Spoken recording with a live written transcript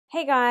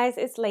Hey guys,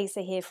 it's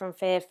Lisa here from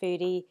Fair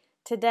Foodie.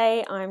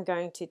 Today I'm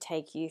going to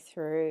take you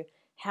through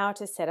how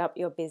to set up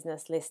your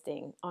business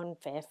listing on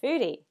Fair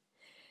Foodie.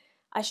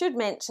 I should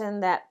mention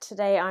that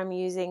today I'm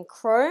using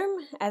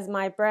Chrome as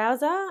my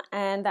browser,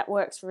 and that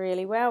works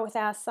really well with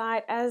our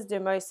site, as do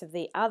most of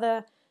the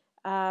other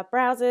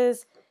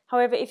browsers.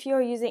 However, if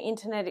you're using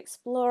Internet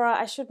Explorer,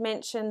 I should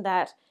mention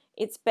that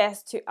it's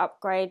best to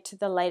upgrade to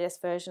the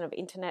latest version of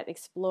Internet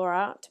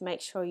Explorer to make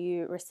sure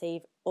you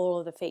receive all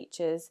of the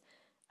features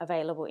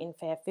available in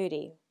Fair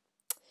Foodie.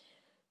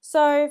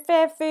 So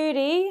Fair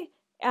Foodie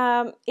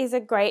is a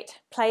great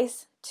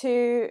place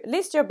to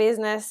list your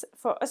business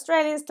for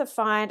Australians to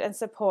find and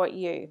support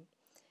you.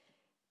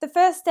 The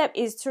first step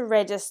is to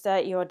register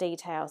your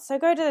details. So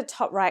go to the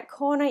top right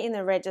corner in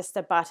the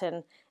register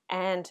button,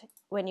 and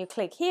when you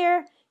click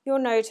here, you'll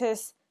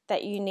notice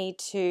that you need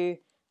to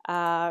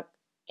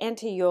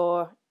enter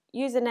your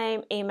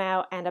username,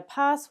 email, and a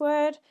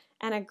password,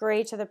 and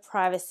agree to the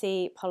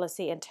privacy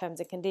policy and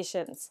terms and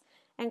conditions,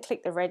 and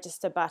click the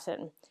register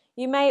button.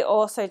 You may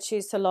also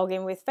choose to log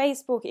in with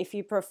Facebook if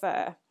you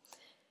prefer.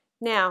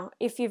 Now,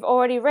 if you've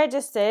already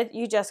registered,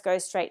 you just go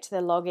straight to the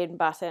login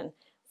button.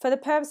 For the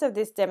purpose of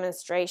this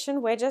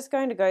demonstration, we're just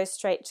going to go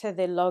straight to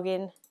the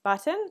login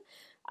button.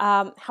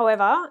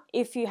 However,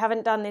 if you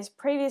haven't done this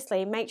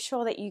previously, make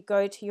sure that you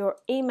go to your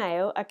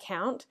email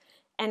account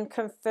and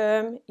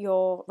confirm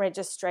your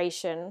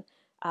registration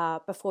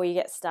before you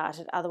get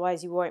started.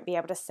 Otherwise, you won't be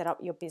able to set up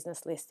your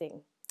business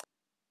listing.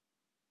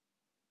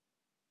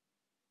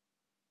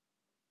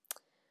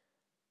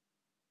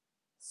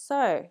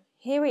 So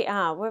here we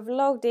are, we've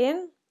logged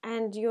in,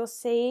 and you'll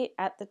see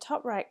at the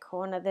top right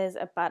corner there's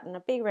a button, a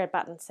big red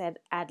button said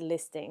Add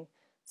Listing.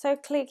 So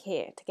click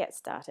here to get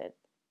started.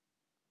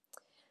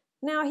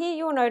 Now here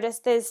you'll notice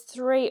there's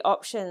three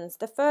options.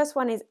 The first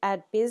one is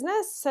Add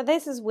Business. So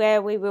this is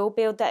where we will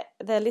build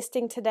the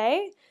listing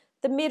today.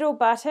 The middle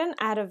button,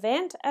 Add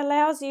Event,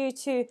 allows you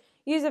to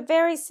use a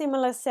very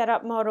similar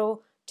setup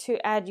model to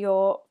add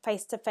your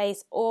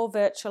face-to-face or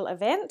virtual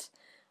event.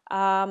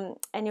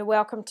 And you're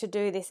welcome to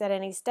do this at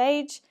any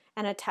stage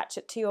and attach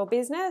it to your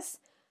business.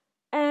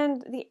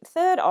 And the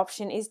third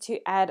option is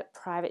to add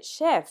private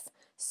chef.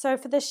 So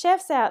for the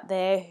chefs out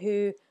there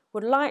who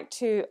would like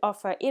to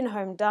offer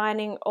in-home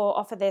dining or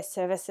offer their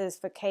services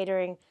for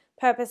catering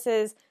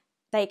purposes,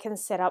 they can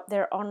set up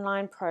their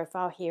online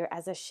profile here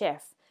as a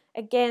chef.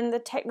 Again, the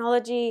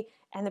technology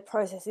and the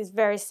process is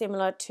very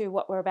similar to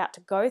what we're about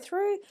to go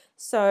through,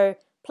 so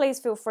please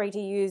feel free to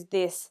use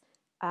this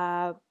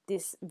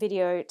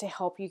video to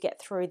help you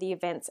get through the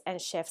events and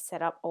chef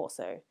setup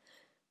also.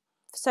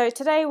 So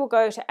today we'll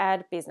go to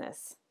Add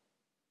Business.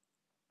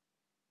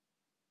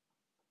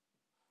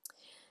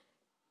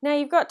 Now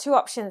you've got two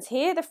options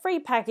here. The free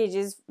package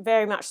is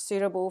very much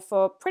suitable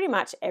for pretty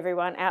much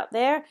everyone out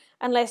there,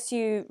 unless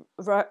you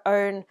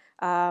own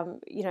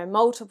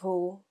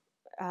multiple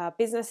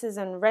businesses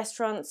and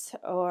restaurants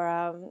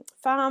or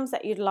farms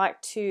that you'd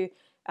like to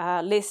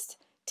list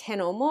 10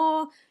 or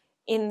more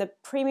in the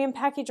premium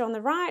package on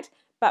the right.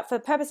 But for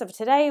the purpose of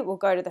today, we'll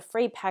go to the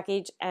free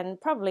package, and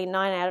probably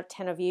 9 out of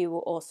 10 of you will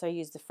also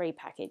use the free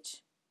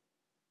package.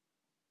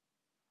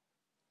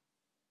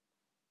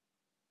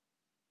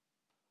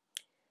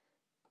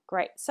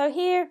 Great. So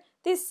here,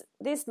 this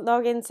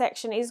login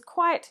section is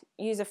quite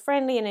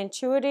user-friendly and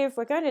intuitive.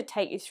 We're going to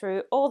take you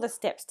through all the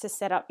steps to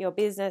set up your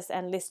business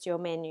and list your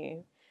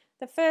menu.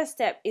 The first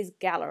step is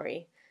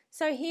gallery.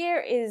 So here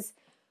is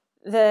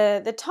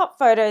the top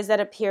photos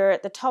that appear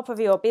at the top of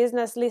your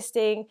business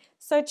listing.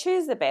 So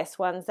choose the best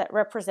ones that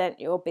represent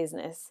your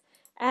business.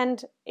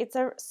 And it's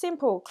a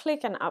simple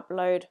click and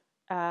upload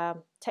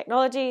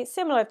technology,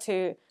 similar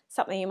to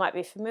something you might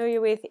be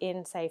familiar with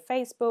in, say,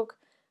 Facebook.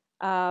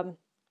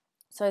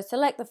 So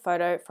select the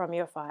photo from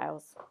your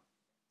files.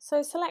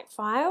 So select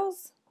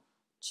Files,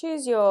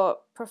 choose your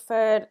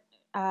preferred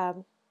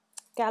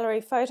gallery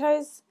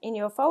photos in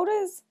your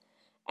folders,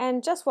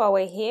 and just while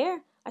we're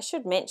here, I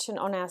should mention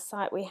on our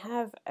site we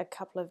have a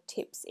couple of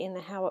tips in the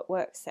How It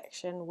Works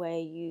section where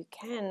you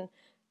can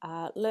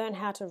learn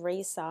how to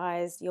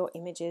resize your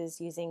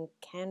images using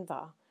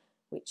Canva,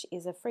 which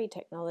is a free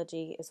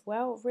technology as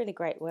well. Really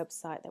great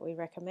website that we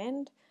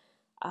recommend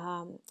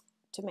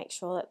to make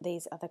sure that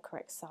these are the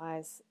correct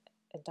size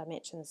and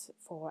dimensions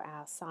for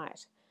our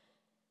site.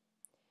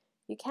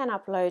 You can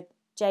upload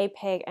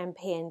JPEG and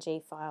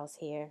PNG files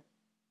here.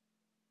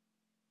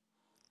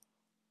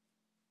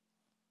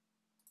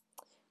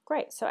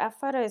 Great, so our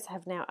photos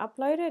have now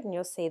uploaded and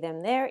you'll see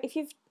them there. If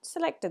you've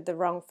selected the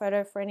wrong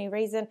photo for any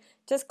reason,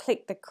 just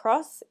click the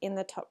cross in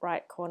the top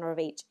right corner of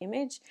each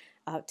image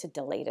to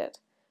delete it.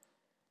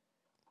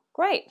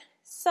 Great,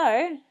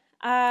 so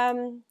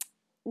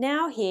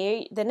now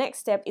here, the next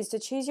step is to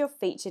choose your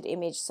featured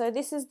image. So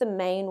this is the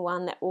main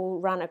one that will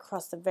run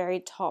across the very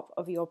top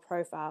of your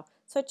profile.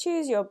 So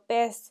choose your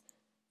best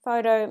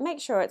photo, make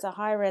sure it's a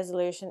high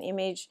resolution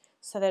image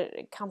so that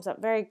it comes up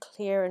very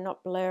clear and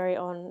not blurry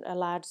on a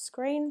large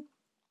screen.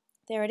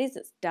 There it is,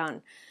 it's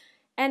done.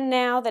 And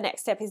now the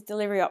next step is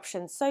delivery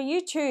options. So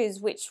you choose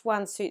which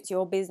one suits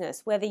your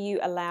business, whether you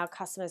allow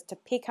customers to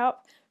pick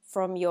up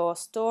from your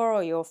store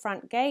or your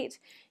front gate,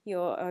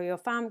 your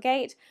farm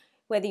gate,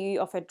 whether you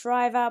offer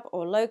drive up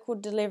or local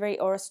delivery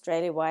or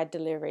Australia-wide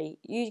delivery.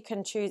 You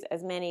can choose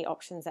as many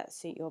options that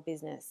suit your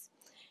business.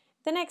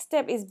 The next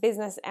step is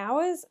business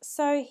hours.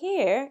 So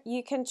here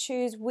you can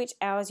choose which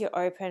hours you're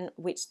open,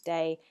 which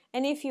day.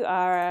 And if you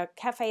are a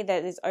cafe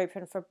that is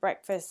open for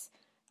breakfast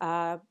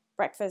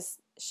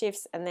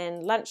shifts and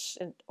then lunch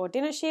or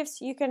dinner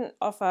shifts, you can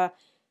offer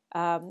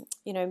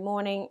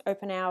morning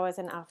open hours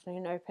and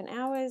afternoon open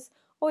hours,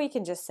 or you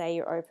can just say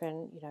you're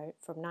open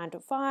from 9 to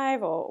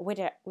 5 or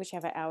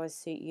whichever hours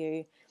suit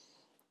you.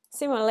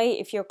 Similarly,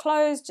 if you're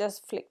closed,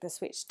 just flick the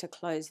switch to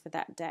close for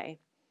that day.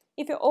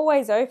 If you're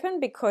always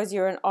open because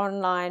you're an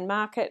online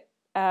market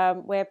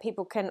where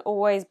people can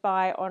always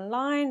buy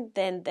online,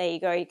 then there you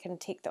go, you can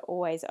tick the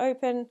always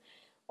open.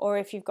 Or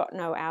if you've got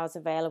no hours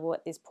available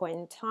at this point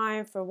in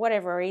time, for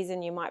whatever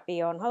reason you might be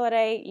on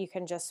holiday, you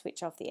can just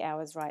switch off the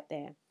hours right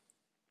there.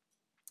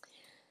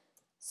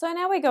 So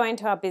now we're going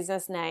to our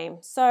business name.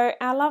 So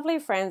our lovely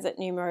friends at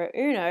Numero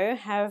Uno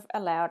have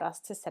allowed us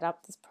to set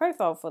up this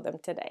profile for them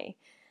today.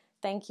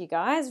 Thank you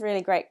guys,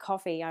 really great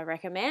coffee, I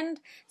recommend.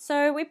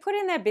 So we put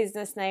in their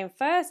business name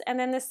first, and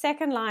then the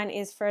second line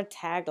is for a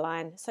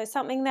tagline. So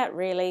something that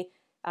really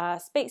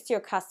speaks to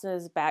your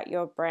customers about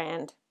your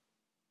brand.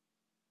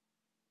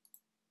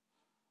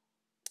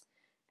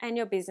 And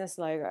your business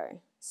logo.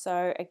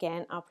 So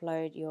again,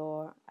 upload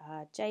your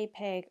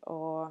JPEG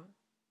or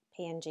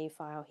PNG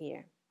file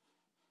here.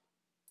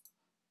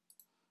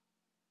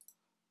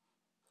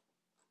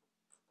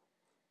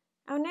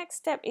 Our next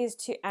step is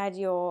to add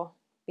your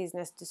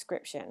business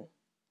description.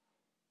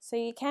 So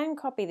you can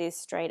copy this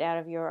straight out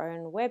of your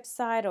own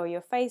website or your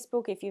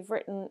Facebook if you've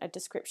written a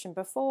description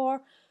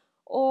before,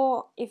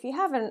 or if you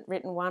haven't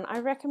written one, I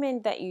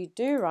recommend that you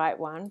do write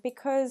one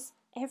because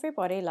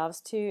everybody loves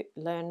to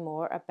learn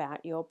more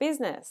about your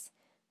business.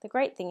 The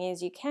great thing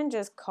is you can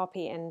just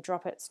copy and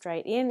drop it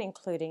straight in,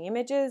 including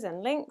images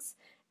and links,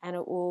 and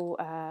it will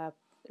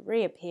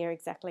reappear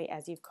exactly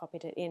as you've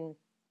copied it in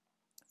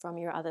from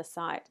your other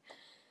site.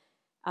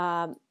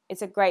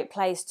 It's a great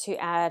place to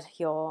add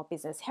your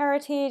business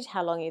heritage,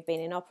 how long you've been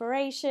in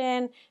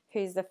operation,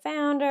 who's the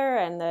founder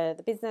and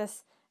the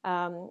business,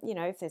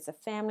 if there's a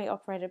family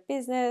operated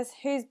business,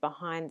 who's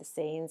behind the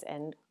scenes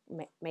and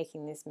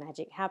making this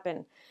magic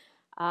happen.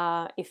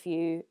 If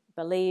you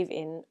believe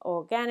in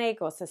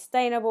organic or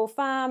sustainable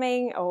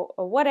farming or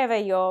whatever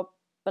your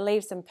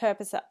beliefs and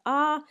purposes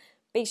are,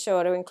 be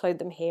sure to include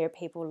them here.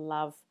 People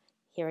love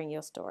hearing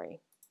your story.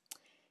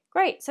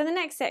 Great, so the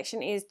next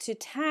section is to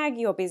tag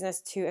your business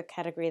to a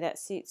category that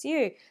suits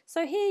you.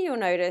 So here you'll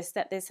notice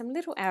that there's some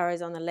little arrows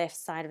on the left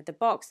side of the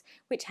box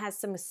which has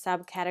some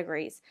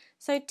subcategories.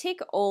 So tick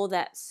all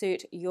that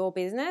suit your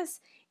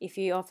business. If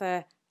you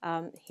offer,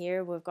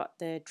 here we've got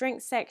the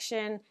drink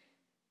section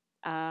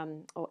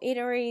or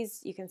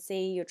eateries, you can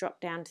see you'll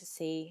drop down to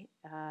see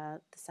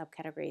the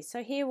subcategories.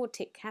 So here we'll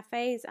tick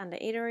cafes under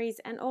eateries,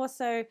 and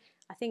also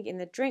I think in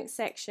the drink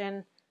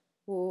section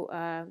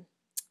we'll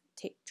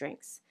tick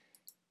drinks.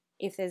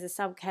 If there's a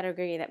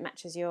subcategory that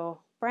matches your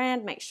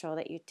brand, make sure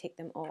that you tick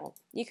them all.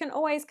 You can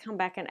always come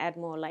back and add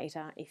more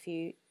later if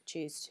you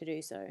choose to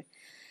do so.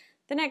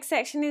 The next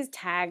section is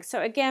tags.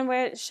 So again,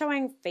 we're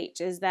showing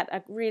features that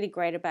are really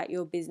great about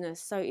your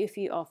business. So if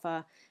you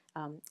offer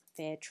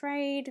fair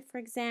trade, for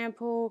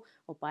example,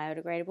 or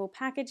biodegradable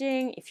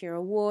packaging, if you're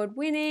award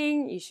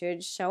winning, you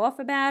should show off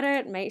about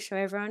it, make sure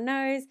everyone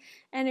knows.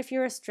 And if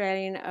you're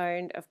Australian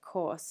owned, of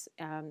course,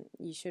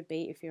 you should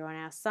be if you're on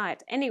our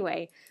site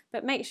anyway,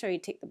 but make sure you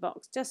tick the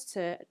box just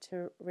to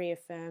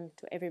reaffirm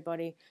to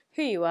everybody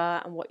who you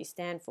are and what you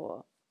stand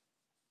for.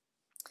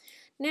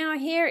 Now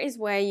here is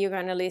where you're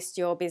going to list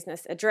your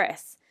business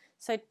address.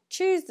 So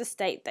choose the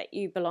state that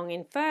you belong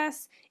in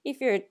first. If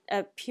you're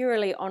a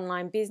purely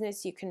online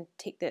business, you can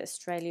tick the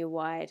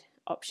Australia-wide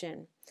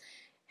option.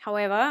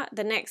 However,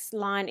 the next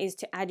line is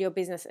to add your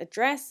business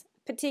address,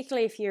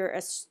 particularly if you're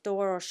a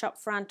store or shop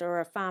front or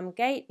a farm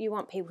gate, you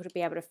want people to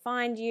be able to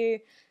find you.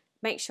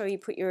 Make sure you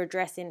put your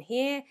address in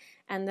here,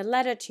 and the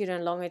latitude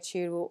and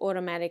longitude will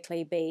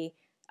automatically be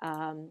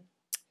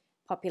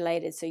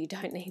populated, so you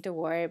don't need to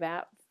worry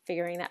about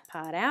figuring that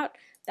part out.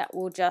 That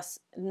will just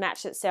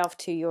match itself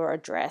to your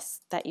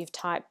address that you've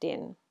typed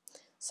in.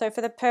 So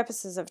for the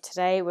purposes of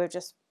today, we've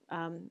just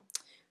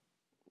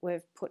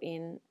we've put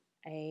in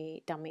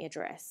a dummy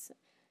address.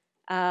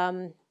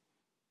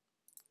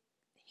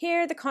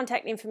 Here the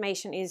contact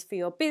information is for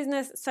your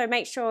business, so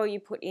make sure you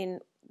put in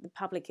the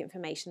public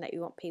information that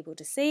you want people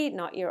to see,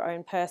 not your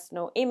own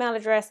personal email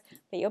address,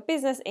 but your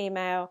business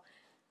email,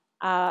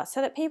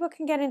 so that people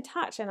can get in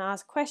touch and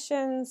ask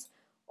questions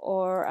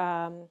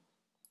or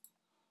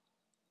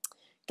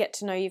get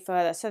to know you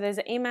further. So there's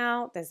an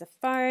email, there's a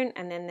phone,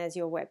 and then there's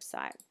your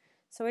website.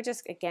 So we're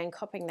just, again,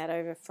 copying that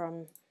over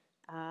from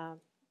the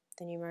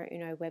Numero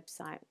Uno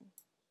website.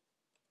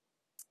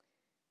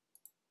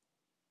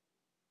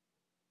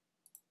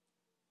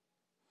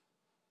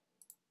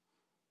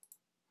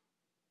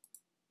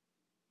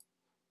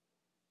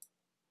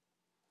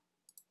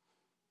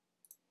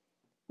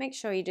 Make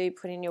sure you do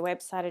put in your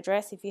website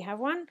address if you have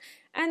one.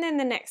 And then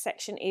the next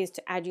section is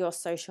to add your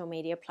social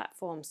media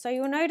platform. So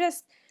you'll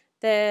notice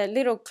the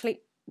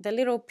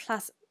little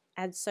plus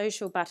add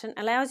social button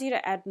allows you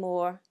to add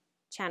more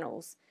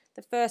channels.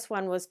 The first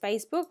one was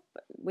Facebook,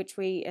 which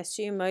we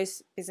assume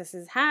most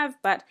businesses have,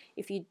 but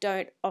if you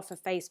don't offer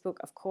Facebook,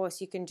 of course,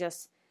 you can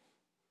just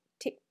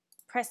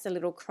press the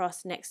little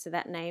cross next to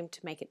that name to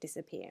make it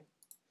disappear.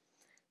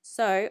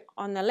 So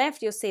on the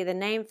left, you'll see the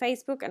name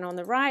Facebook, and on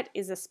the right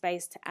is a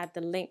space to add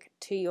the link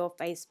to your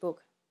Facebook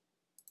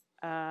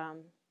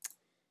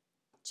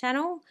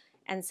channel.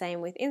 And same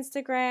with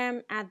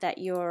Instagram, add that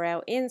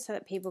URL in so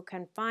that people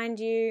can find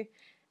you.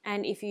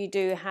 And if you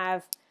do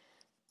have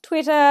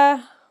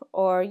Twitter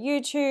or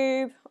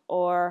YouTube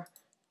or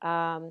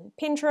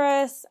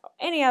Pinterest,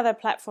 any other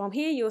platform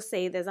here, you'll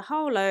see there's a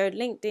whole load: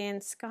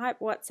 LinkedIn, Skype,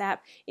 WhatsApp.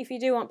 If you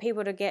do want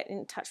people to get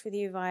in touch with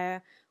you via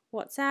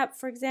WhatsApp,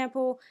 for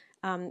example,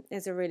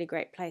 is a really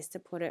great place to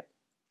put it.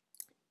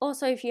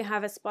 Also, if you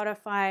have a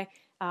Spotify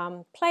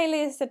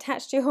playlist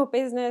attached to your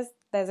business,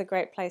 there's a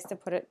great place to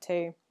put it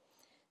too.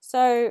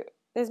 So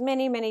there's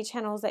many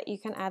channels that you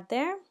can add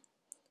there.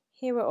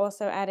 Here we're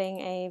also adding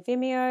a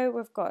Vimeo.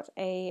 We've got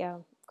a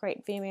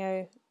great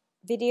Vimeo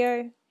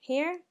video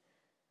here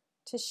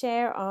to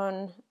share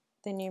on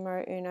the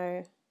Numero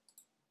Uno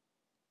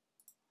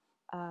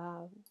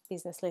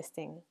business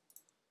listing.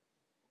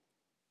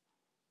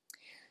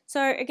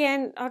 So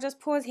again, I'll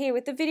just pause here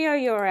with the video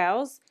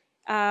URLs.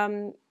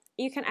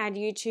 You can add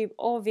YouTube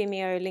or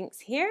Vimeo links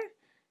here.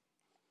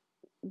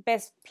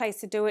 Best place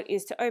to do it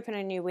is to open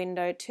a new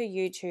window to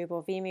YouTube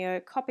or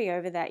Vimeo, copy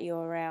over that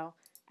URL,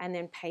 and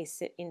then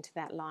paste it into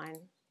that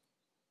line.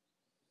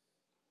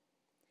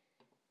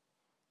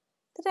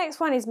 The next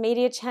one is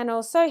media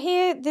channels. So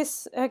here,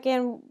 this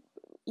again,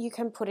 you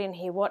can put in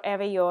here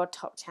whatever your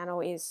top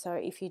channel is. So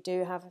if you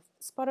do have a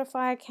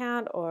Spotify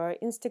account or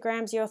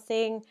Instagram's your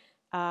thing,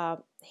 here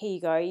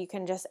you go. You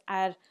can just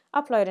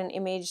upload an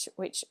image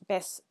which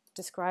best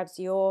describes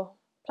your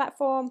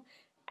platform,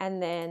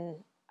 and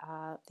then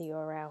the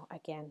URL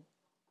again.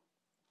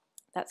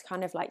 That's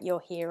kind of like your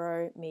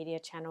hero media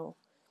channel.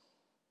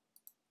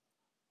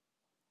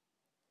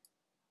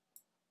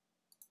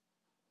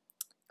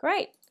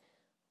 Great.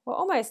 We're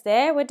almost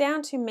there. We're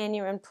down to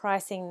menu and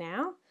pricing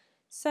now.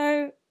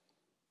 So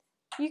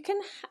you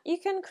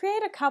can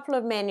create a couple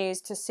of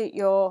menus to suit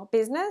your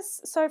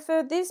business. So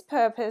for this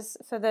purpose,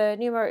 for the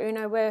Numero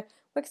Uno, we're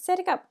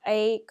setting up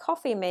a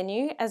coffee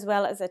menu as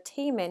well as a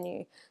tea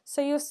menu.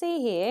 So you'll see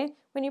here,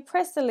 when you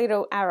press the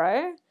little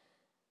arrow,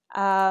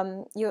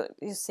 you'll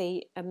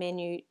see a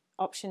menu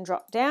option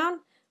drop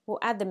down. We'll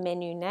add the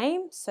menu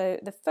name. So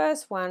the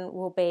first one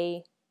will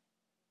be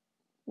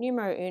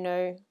Numero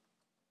Uno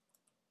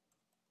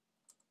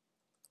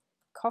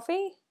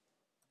coffee.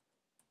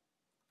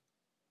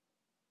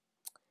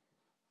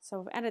 So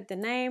we've added the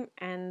name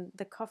and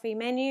the coffee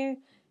menu,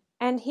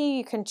 and here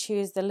you can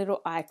choose the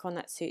little icon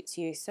that suits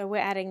you. So we're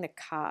adding the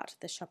cart,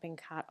 the shopping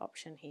cart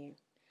option here.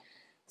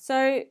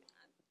 So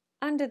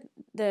under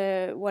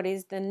what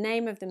is the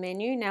name of the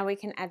menu, now we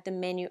can add the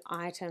menu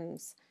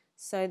items.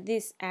 So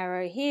this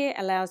arrow here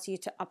allows you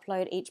to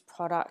upload each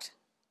product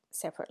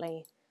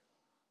separately.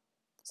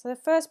 So the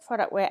first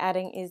product we're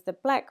adding is the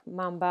Black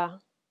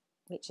Mamba,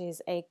 which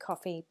is a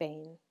coffee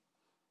bean.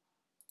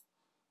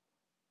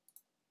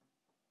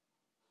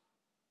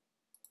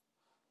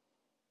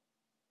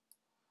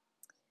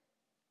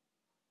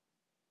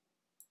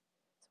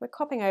 So we're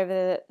copying over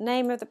the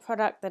name of the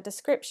product, the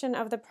description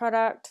of the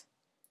product,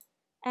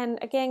 and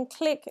again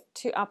click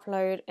to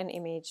upload an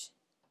image.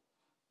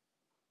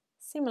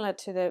 Similar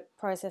to the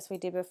process we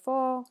did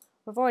before,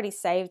 we've already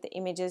saved the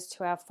images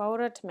to our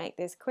folder to make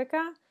this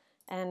quicker,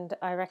 and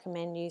I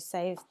recommend you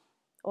save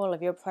all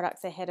of your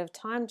products ahead of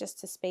time just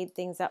to speed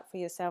things up for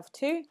yourself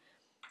too.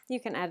 You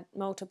can add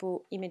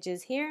multiple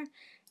images here,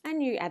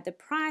 and you add the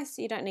price.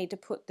 You don't need to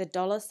put the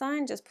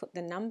 $, just put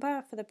the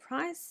number for the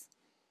price,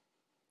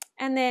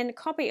 and then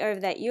copy over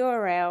that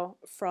URL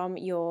from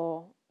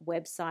your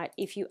website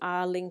if you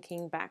are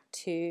linking back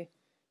to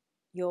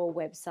your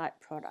website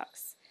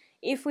products.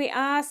 If we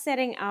are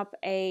setting up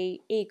a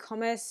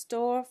e-commerce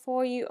store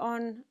for you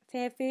on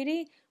Fair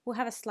Foodie, we'll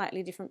have a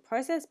slightly different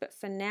process, but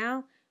for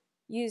now,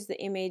 use the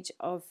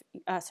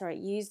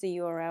use the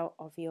URL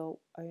of your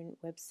own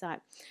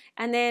website.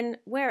 And then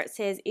where it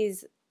says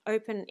is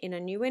open in a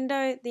new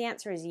window, the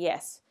answer is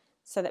yes,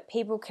 so that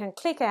people can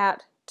click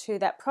out to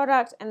that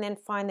product and then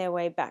find their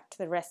way back to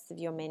the rest of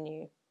your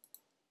menu.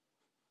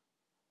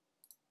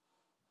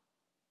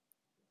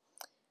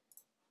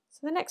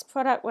 So the next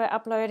product we're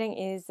uploading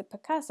is the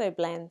Picasso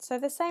blend. So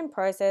the same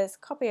process,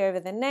 copy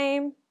over the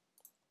name,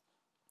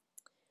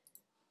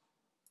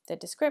 the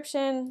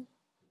description,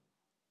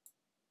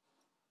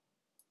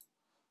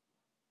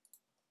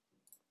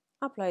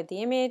 upload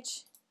the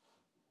image,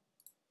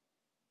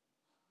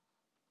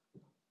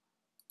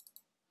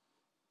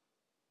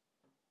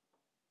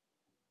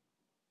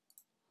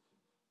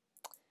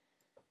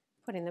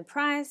 put in the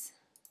price,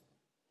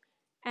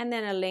 and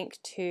then a link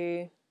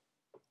to,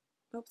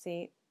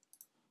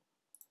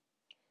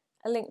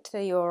 a link to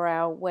the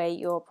URL where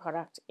your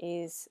product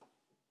is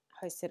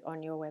hosted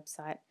on your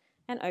website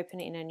and open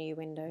it in a new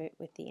window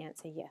with the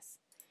answer yes.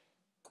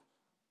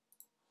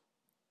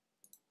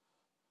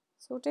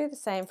 So we'll do the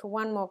same for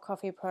one more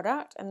coffee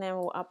product and then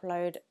we'll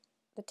upload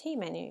the tea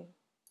menu.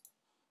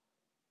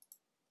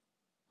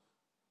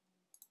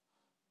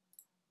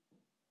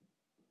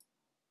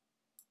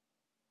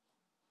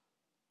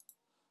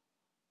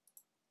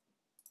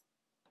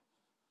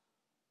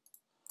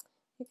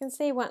 You can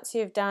see once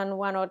you've done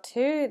one or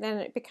two, then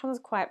it becomes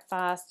quite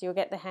fast. You'll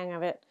get the hang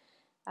of it.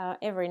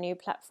 Every new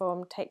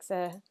platform takes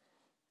a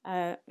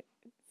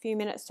few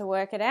minutes to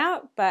work it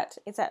out, but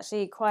it's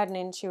actually quite an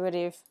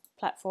intuitive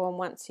platform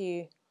once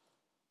you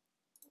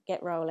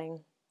get rolling.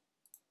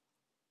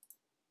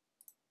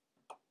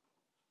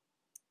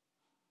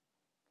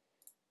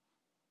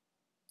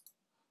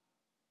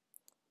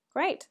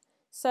 Great.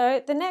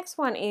 So the next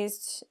one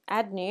is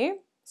add new.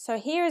 So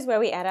here is where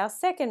we add our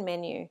second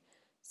menu.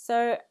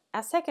 So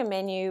our second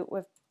menu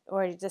we've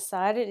already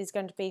decided is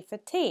going to be for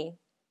tea.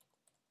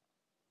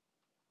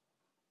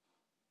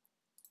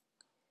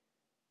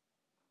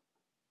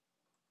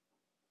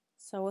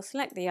 So we'll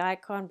select the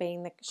icon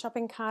being the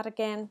shopping cart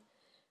again.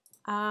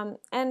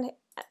 And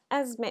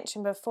as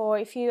mentioned before,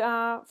 if you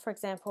are, for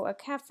example, a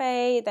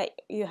cafe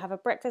that you have a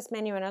breakfast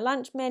menu and a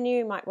lunch menu,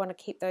 you might want to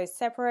keep those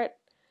separate.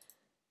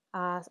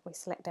 We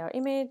select our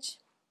image,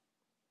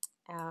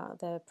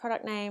 the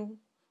product name,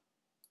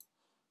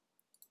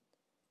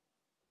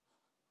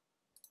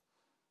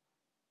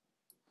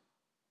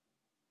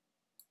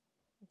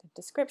 the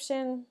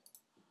description,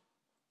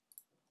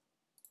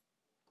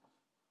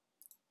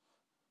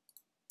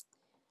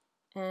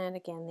 and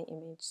again the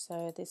image.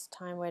 So this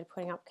time we're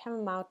putting up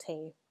chamomile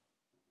tea.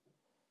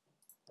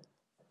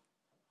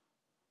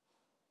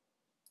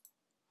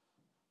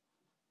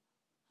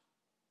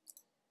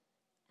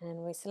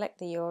 And we select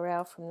the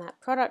URL from that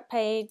product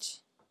page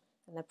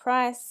and the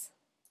price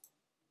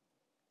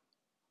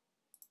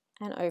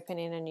and open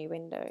in a new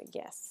window,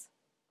 yes.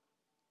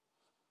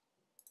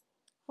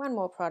 One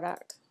more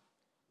product.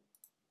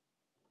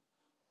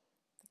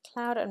 The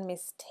Cloud and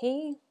Mist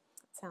tea,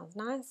 that sounds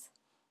nice.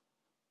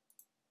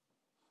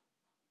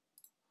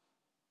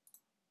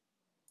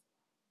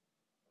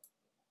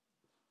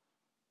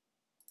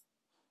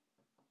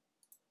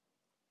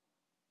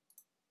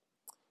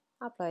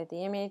 Upload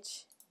the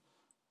image.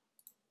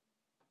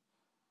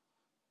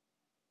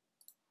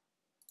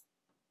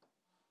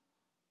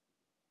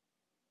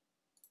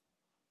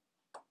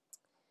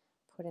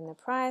 Put in the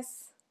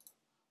price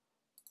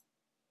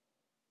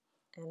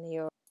and the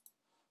URL.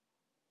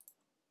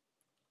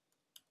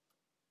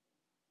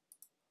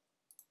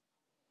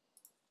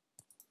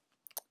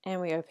 And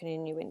we open in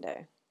a new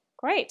window.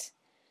 Great.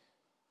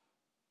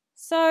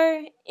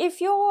 So if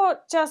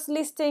you're just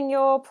listing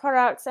your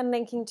products and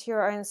linking to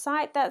your own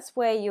site, that's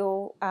where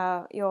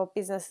your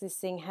business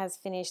listing has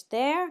finished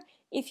there.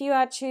 If you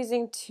are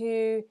choosing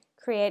to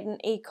create an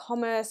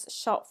e-commerce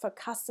shop for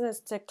customers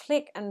to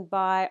click and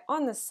buy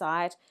on the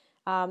site,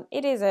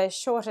 it is a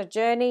shorter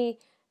journey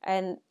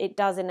and it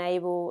does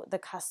enable the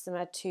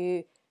customer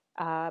to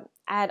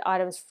add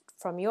items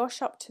from your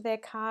shop to their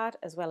cart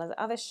as well as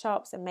other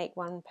shops and make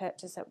one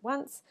purchase at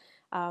once,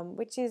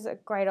 which is a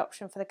great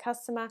option for the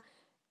customer.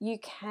 You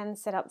can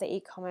set up the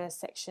e-commerce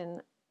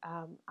section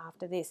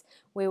after this.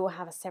 We will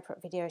have a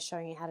separate video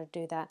showing you how to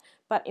do that.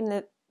 But in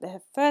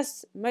the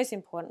first, most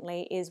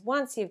importantly, is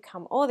once you've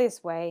come all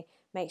this way,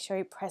 make sure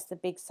you press the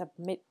big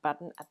submit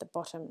button at the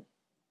bottom.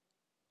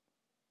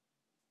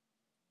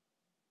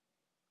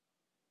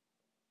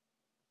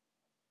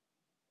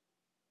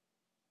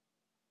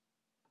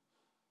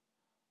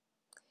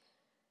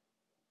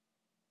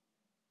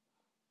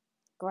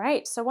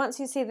 Great. So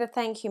once you see the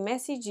thank you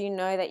message, you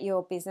know that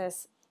your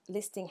business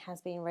listing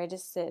has been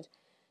registered.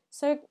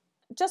 So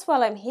just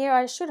while I'm here,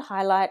 I should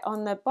highlight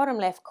on the bottom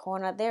left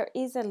corner, there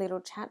is a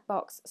little chat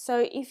box.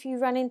 So if you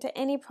run into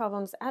any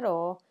problems at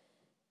all,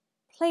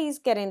 please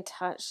get in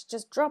touch.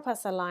 Just drop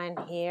us a line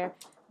here.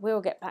 We'll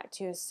get back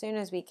to you as soon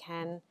as we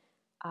can.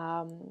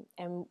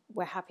 And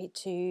we're happy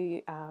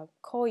to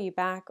call you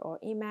back or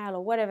email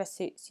or whatever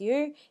suits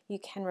you. You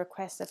can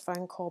request a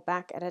phone call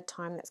back at a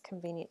time that's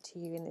convenient to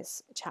you in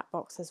this chat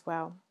box as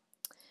well.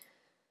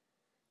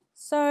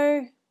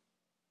 So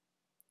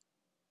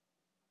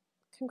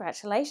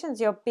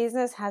congratulations, your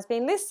business has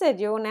been listed.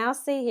 You will now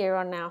see here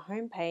on our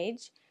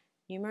homepage,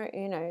 numero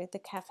uno, the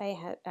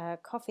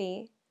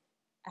coffee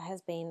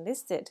has been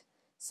listed.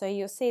 So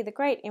you'll see the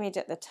great image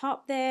at the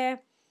top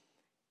there.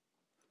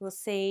 We'll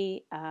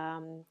see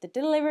the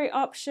delivery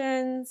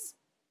options.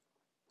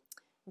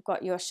 We've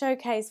got your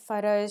showcase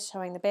photos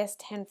showing the best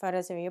 10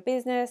 photos of your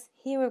business.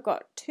 Here we've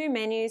got two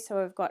menus.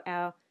 So we've got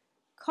our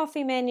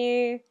coffee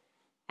menu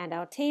and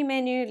our tea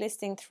menu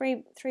listing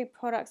three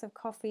products of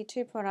coffee,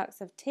 2 products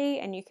of tea,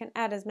 and you can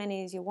add as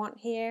many as you want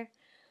here.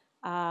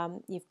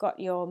 You've got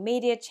your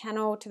media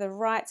channel to the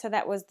right. So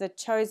that was the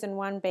chosen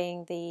one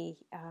being the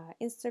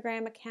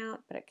Instagram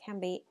account, but it can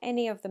be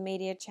any of the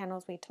media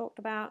channels we talked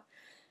about.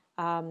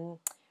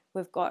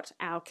 We've got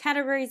our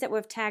categories that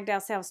we've tagged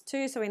ourselves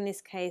to, so in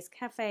this case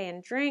cafe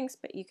and drinks,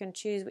 but you can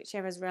choose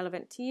whichever is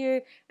relevant to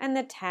you, and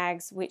the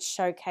tags which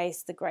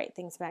showcase the great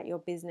things about your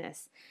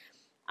business.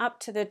 Up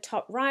to the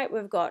top right,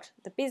 we've got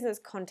the business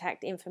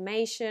contact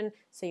information,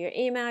 so your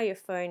email, your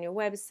phone, your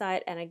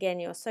website, and again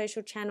your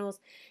social channels.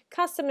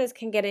 Customers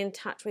can get in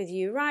touch with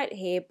you right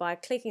here by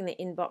clicking the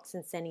inbox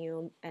and sending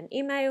you an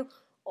email,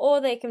 or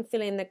they can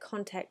fill in the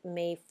contact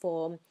me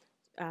form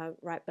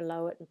right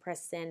below it and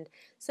press send.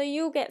 So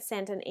you'll get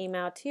sent an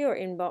email to your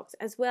inbox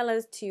as well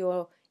as to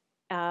your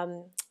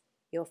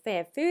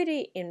Fair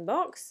Foodie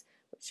inbox,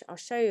 which I'll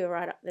show you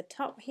right up the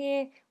top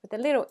here with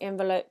a little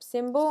envelope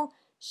symbol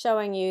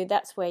showing you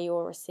that's where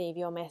you'll receive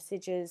your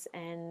messages,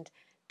 and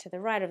to the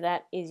right of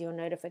that is your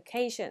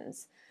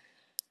notifications.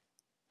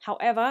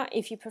 However,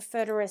 if you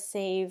prefer to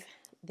receive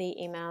the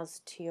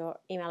emails to your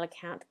email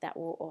account, that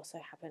will also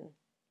happen.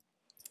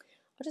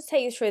 I'll just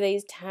take you through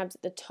these tabs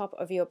at the top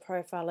of your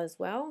profile as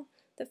well.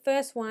 The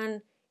first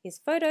one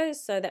is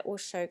photos, so that will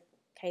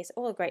showcase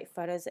all the great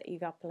photos that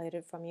you've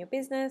uploaded from your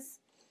business.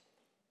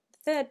 The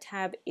third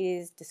tab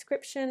is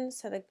description,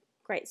 so the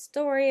great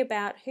story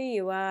about who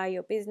you are,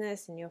 your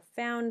business, and your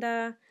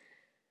founder.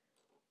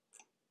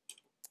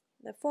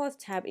 The fourth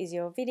tab is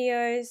your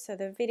videos, so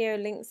the video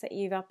links that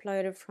you've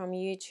uploaded from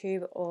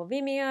YouTube or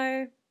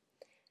Vimeo.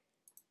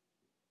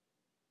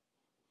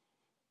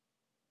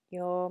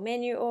 Your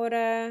menu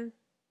order.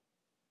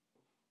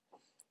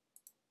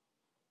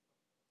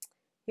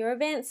 Your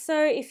events,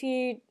 so if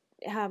you,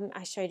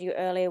 I showed you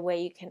earlier where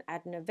you can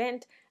add an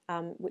event,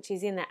 which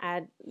is in the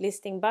add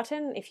listing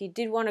button. If you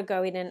did want to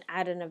go in and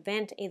add an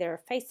event, either a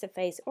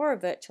face-to-face or a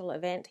virtual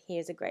event,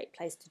 here's a great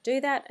place to do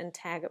that and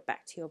tag it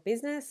back to your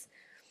business.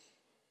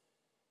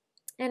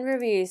 And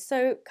reviews,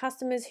 so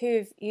customers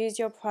who've used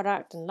your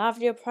product and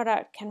loved your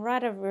product can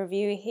write a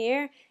review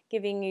here,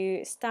 giving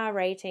you star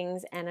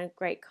ratings and a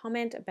great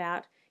comment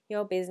about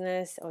your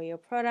business or your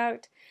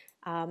product.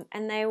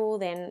 And they will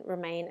then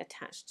remain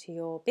attached to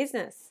your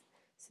business.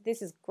 So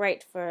this is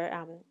great for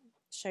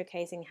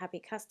showcasing happy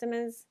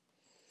customers.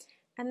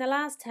 And the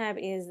last tab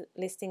is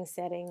listing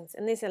settings,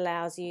 and this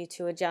allows you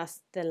to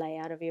adjust the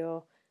layout of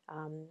your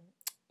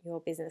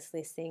business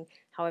listing.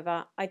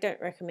 However, I don't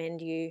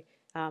recommend you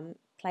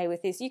play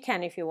with this. You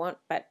can if you want,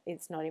 but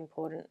it's not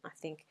important, I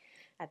think,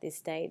 at this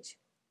stage.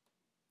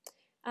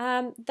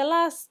 The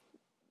last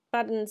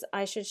buttons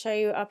I should show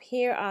you up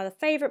here are the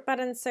favorite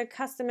buttons, so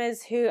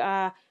customers who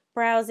are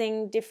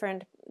browsing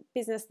different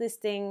business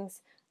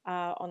listings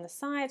on the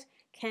site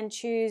can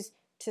choose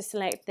to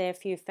select their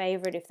few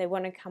favorite if they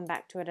want to come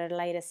back to it at a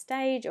later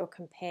stage or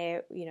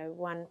compare,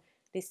 one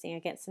listing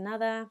against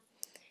another.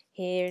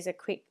 Here's a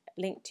quick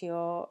link to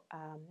your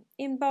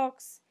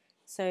inbox,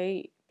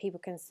 so people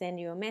can send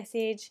you a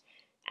message,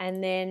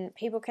 and then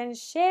people can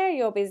share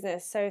your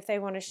business. So if they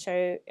want to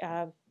show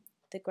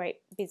the great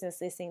business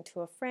listing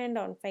to a friend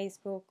on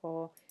Facebook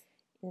or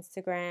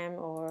Instagram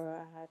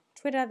or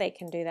Twitter, they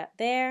can do that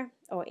there,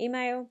 or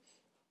email.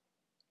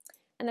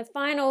 And the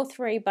final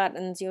three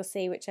buttons you'll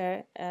see, which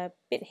are a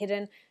bit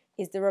hidden,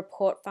 is the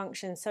report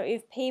function. So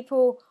if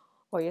people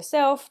or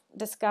yourself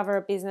discover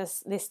a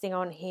business listing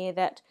on here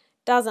that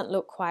doesn't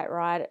look quite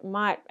right, it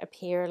might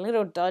appear a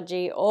little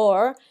dodgy,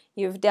 or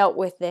you've dealt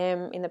with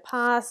them in the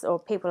past, or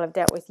people have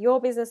dealt with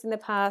your business in the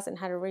past and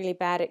had a really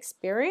bad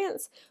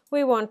experience,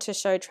 we want to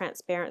show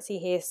transparency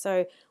here.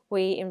 So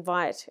we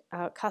invite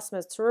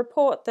customers to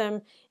report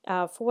them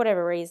for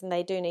whatever reason.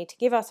 They do need to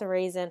give us a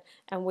reason,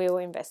 and we'll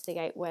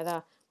investigate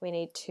whether we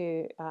need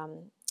to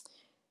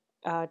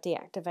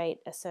deactivate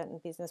a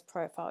certain business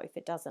profile if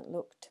it doesn't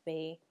look to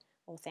be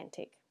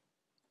authentic.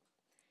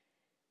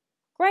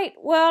 Great,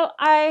 well,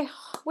 I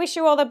wish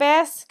you all the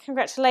best.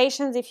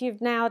 Congratulations if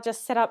you've now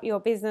just set up your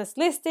business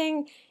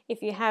listing.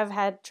 If you have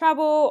had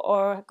trouble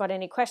or got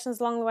any questions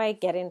along the way,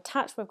 get in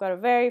touch. We've got a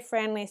very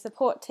friendly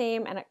support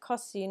team, and it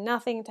costs you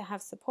nothing to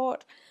have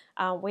support.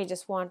 We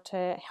just want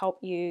to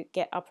help you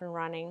get up and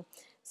running.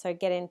 So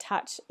get in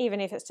touch,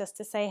 even if it's just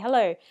to say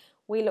hello.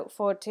 We look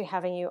forward to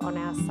having you on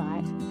our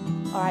site.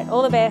 All right,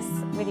 all the best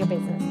with your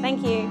business.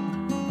 Thank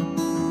you.